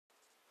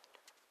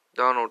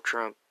Donald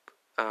Trump,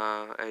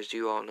 as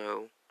you all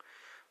know,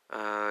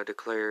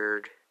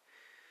 declared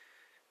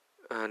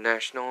a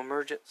national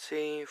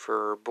emergency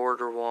for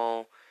border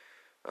wall.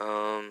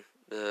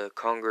 The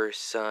Congress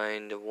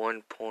signed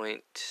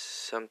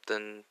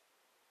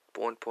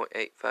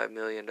 $1.85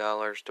 million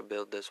to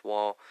build this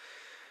wall,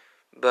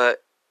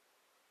 but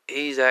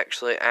he's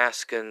actually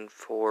asking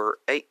for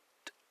 $8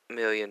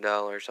 million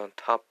on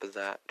top of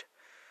that.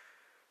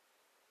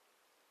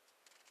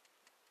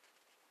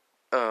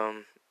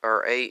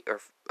 Or 8,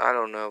 or I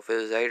don't know if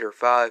it was 8 or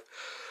 5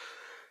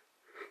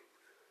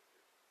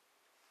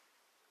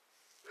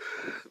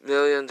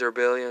 millions or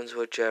billions,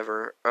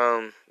 whichever.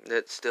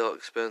 It's still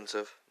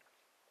expensive.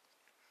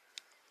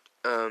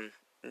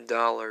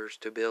 Dollars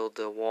to build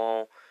the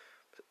wall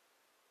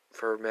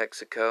for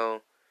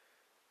Mexico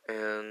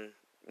and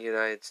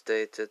United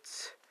States.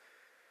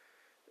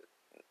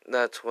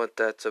 That's what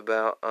that's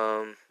about.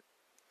 And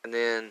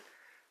then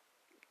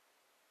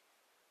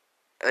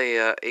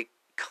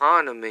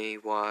economy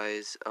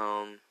wise,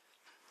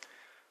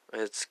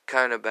 it's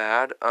kind of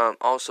bad.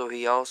 Also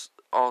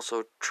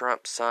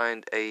Trump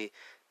signed I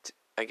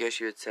guess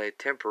you would say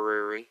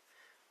temporary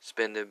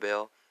spending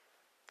bill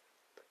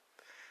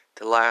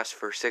to last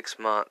for 6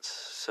 months,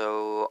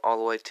 so all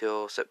the way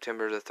till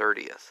September the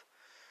 30th.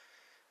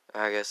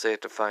 I guess they have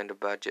to find a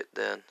budget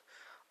then.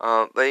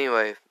 But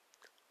anyway,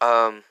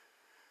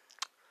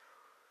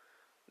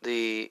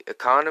 the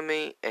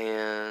economy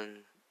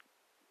and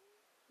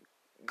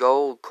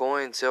gold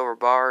coins, silver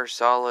bars,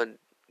 solid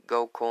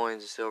gold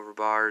coins, silver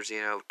bars,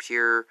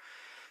 pure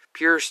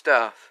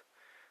stuff.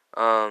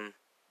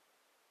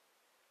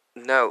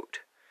 Note,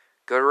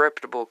 go to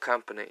reputable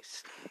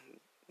companies.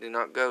 Do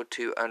not go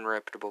to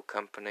unreputable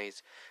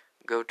companies.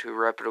 Go to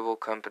reputable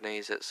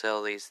companies that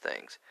sell these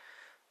things.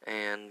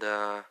 And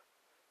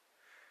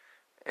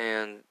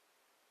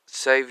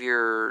save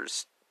your,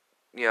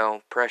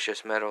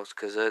 precious metals,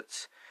 because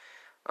it's,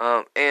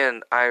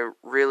 and I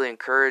really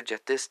encourage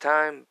at this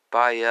time,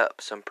 buy up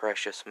some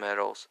precious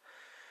metals,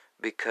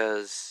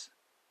 because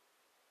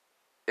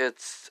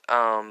it's,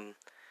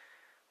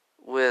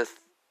 with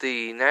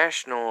the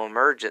national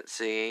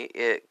emergency,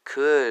 it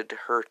could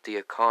hurt the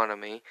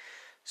economy.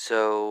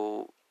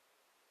 So,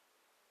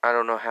 I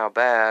don't know how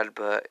bad,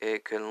 but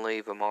it can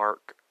leave a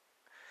mark.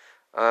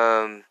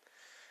 I'm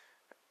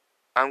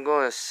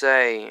going to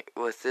say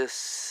with I'm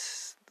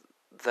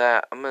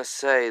going to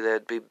say that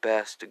it'd be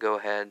best to go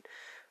ahead,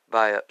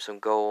 buy up some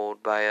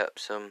gold, buy up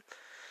some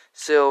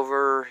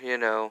silver,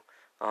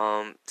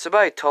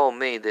 Somebody told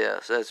me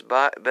this. It's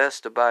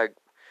best to buy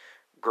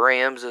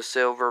grams of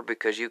silver,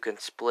 because you can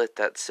split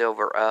that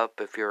silver up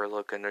if you're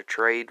looking to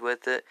trade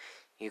with it.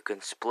 You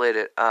can split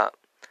it up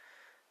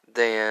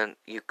than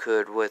you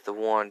could with the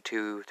 1,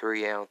 2,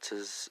 3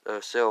 ounces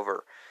of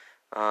silver.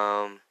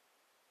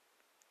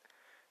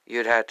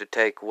 You'd have to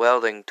take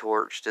welding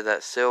torch to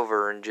that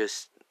silver and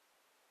just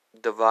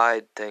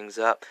divide things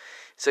up.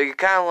 So you're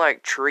kind of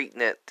like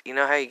treating it. You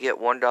know how you get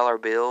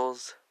 $1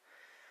 bills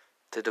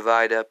to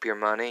divide up your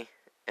money,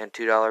 and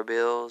 $2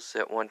 bills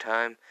at one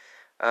time?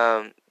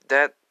 Those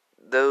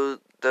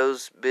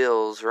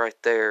bills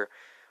right there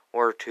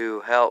were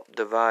to help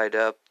divide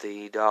up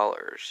the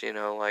dollars.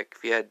 Like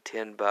if you had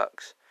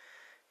 $10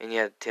 and you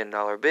had a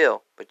 $10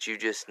 bill, but you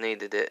just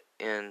needed it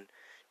in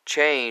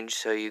change,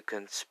 so you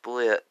can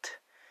split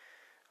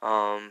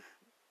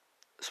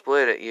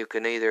it. You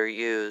can either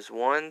use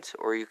ones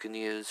or you can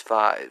use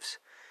fives,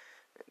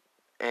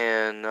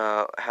 and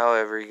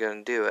however you're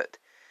going to do it.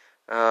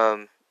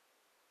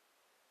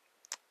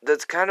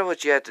 That's kind of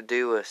what you have to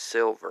do with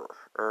silver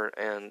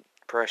and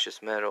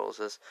precious metals,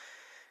 is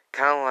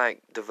kind of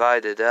like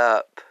divide it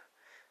up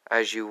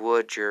as you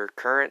would your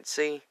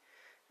currency,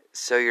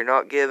 so you're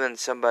not giving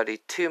somebody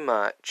too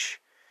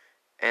much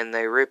and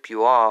they rip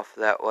you off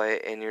that way,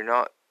 and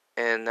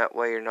that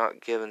way you're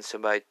not giving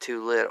somebody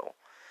too little.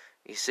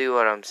 You see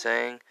what I'm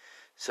saying?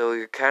 So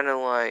you're kind of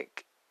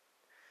like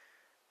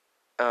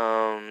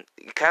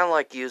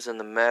using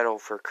the metal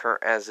for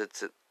as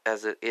it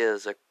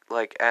is a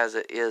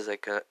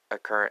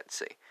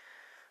currency,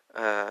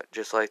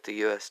 just like the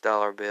U.S.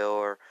 dollar bill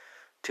or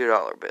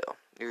 $2 bill.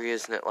 You're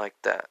using it like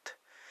that.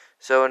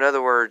 So in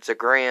other words, the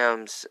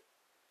grams,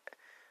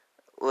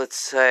 let's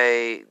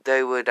say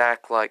they would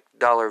act like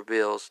dollar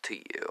bills to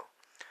you,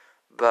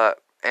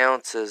 but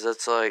ounces,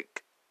 it's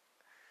like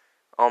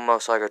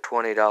almost like a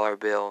 $20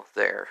 bill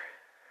there.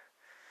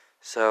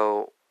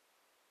 So,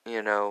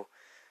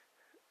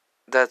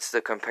 that's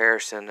the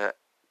comparison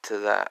to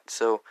that.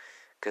 So,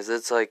 because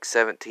it's like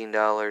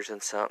 $17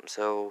 and something,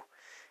 so,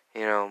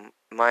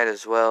 might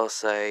as well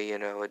say,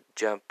 it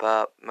jump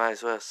up. Might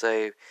as well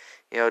say,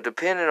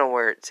 depending on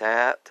where it's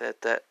at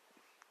that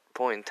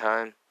point in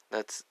time,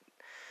 that's,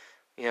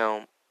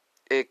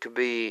 it could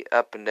be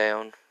up and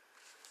down.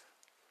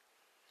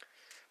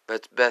 But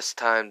it's best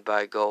time to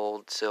buy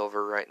gold,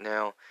 silver right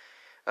now.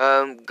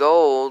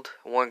 Gold,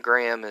 1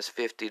 gram is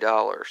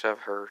 $50, I've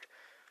heard.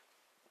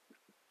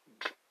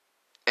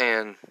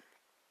 And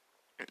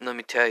let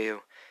me tell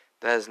you,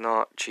 that is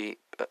not cheap.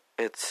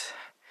 It's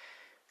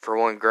for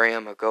 1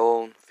 gram of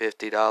gold,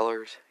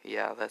 $50.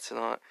 Yeah, that's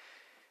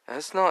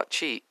not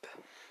cheap.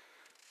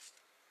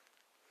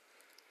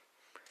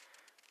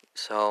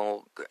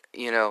 So,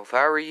 if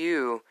I were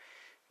you,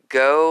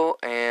 go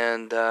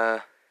and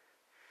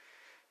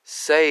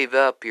save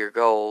up your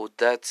gold.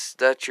 That's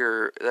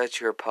your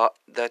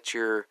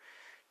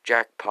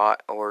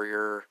jackpot, or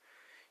your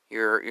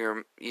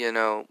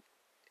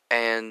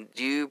and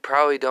you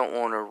probably don't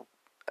want to.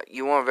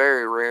 You want to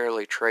very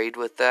rarely trade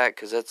with that,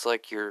 because that's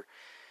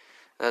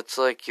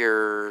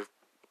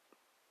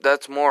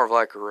more of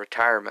like a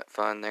retirement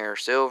fund there.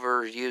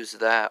 Silver, use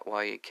that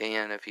while you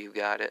can if you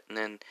got it, and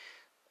then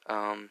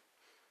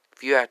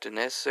if you have to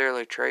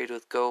necessarily trade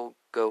with gold,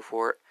 go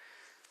for it.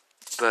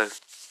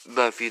 But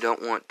if you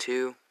don't want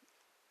to,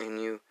 and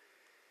you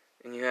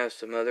have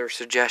some other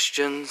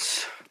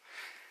suggestions,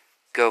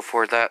 go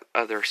for that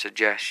other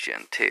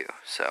suggestion too.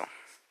 So,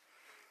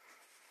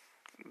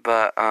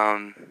 but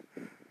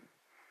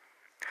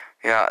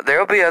yeah,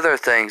 there'll be other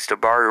things to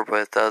barter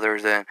with other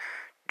than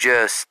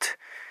just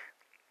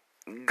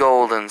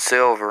gold and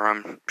silver,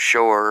 I'm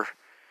sure,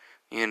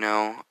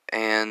 and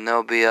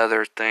there'll be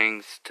other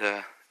things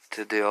to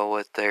deal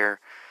with there.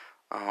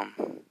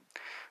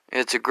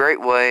 It's a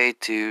great way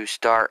to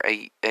start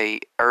a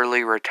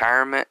early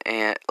retirement,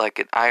 and like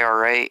an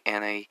IRA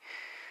and a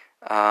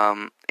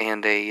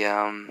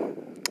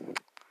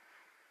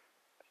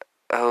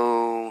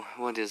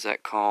what is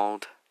that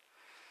called?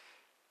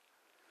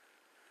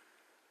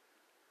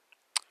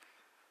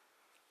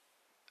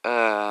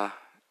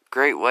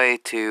 Great way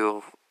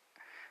to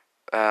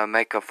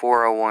make a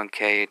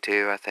 401k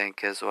too, I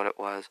think is what it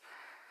was.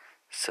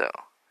 So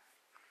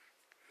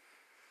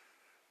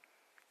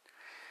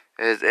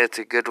it's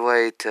a good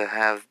way to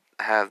have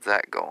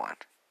that going,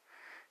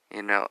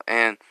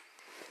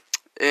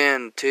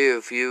 and too,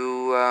 if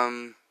you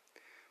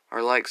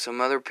are like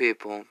some other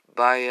people,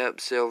 buy up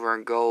silver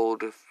and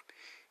gold,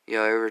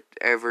 every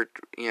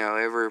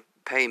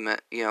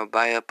payment,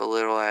 buy up a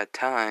little at a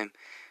time.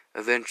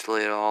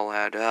 Eventually it'll all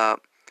add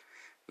up,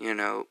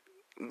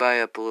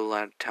 buy up a little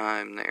at a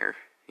time there,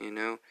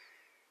 and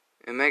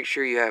make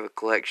sure you have a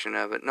collection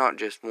of it, not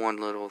just one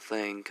little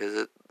thing,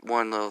 because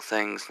one little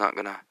thing's not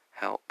going to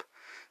help.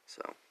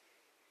 So,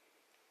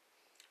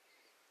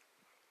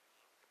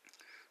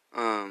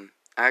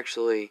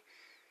 actually,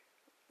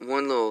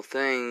 one little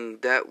thing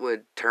that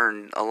would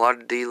turn a lot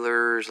of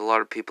dealers, a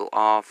lot of people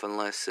off,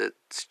 unless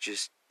it's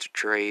just to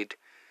trade,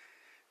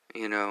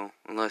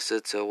 unless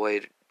it's a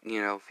way to,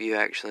 if you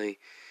actually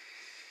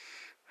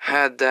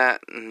had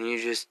that and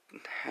you just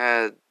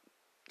had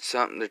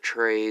something to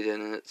trade,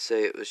 and let's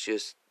say it was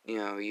just,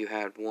 you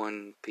had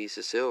one piece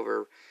of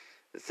silver.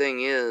 The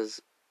thing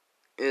is,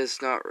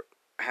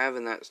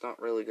 having that's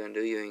not really going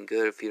to do you any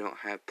good if you don't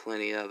have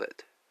plenty of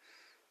it.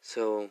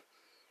 So,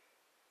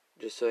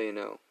 just so you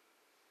know.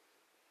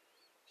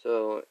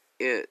 So,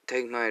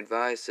 take my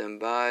advice and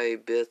buy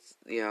bits,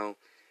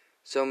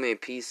 so many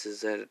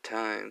pieces at a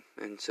time,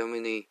 and so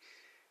many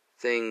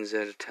things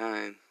at a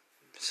time.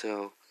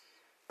 So,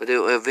 but it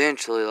will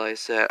eventually, like I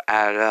said,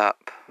 add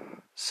up.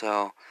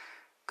 So,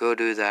 go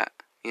do that,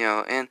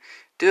 and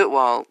do it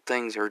while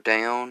things are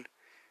down,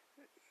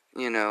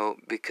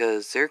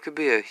 because there could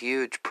be a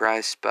huge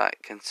price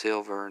spike in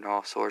silver and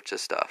all sorts of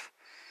stuff,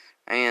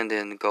 and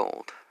in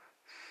gold.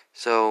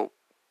 So,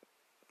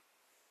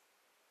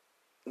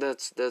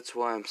 that's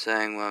why I'm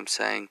saying what I'm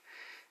saying.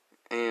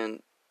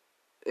 And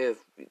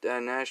if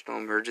a national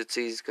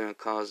emergency is going to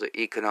cause an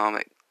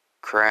economic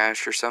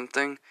crash or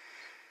something,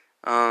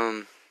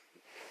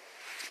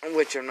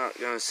 which I'm not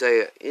going to say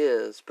it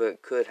is, but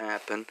it could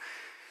happen,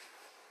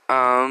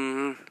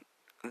 then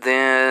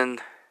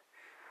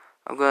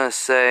I'm going to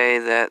say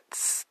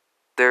that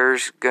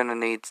there's going to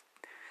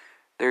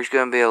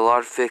be a lot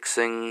of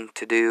fixing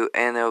to do,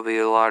 and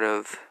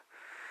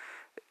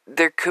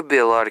there could be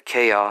a lot of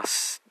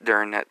chaos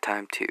during that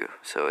time too.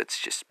 So it's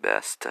just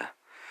best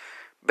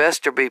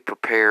to be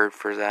prepared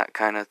for that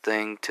kind of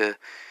thing, to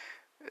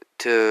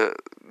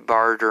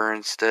barter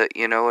instead,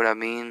 you know what I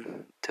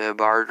mean? To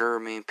barter,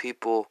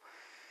 people,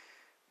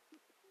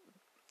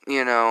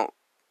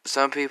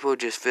 some people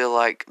just feel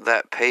like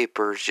that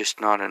paper is just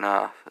not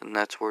enough, and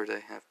that's where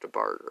they have to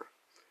barter,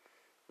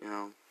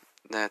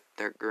 that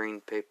their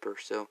green paper.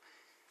 So,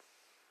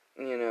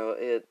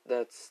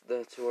 that's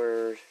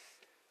where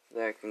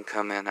that can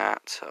come in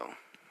at. So,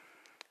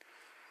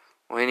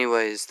 well,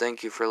 anyways,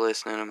 thank you for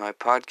listening to my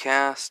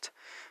podcast.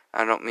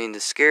 I don't mean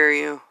to scare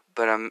you,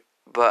 but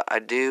I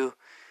do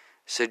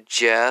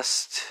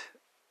suggest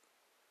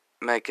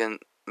making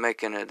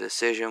a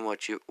decision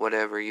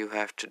whatever you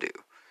have to do.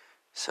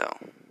 So,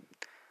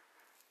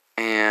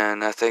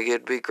 and I think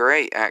it'd be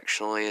great,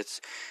 actually.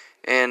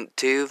 And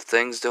two, if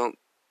things don't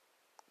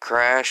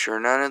crash or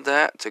none of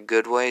that, it's a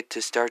good way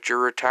to start your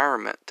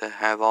retirement, to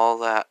have all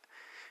that,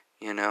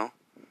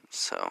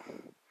 so.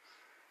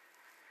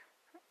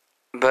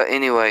 But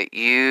anyway,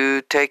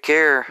 you take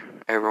care,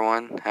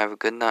 everyone. Have a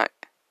good night.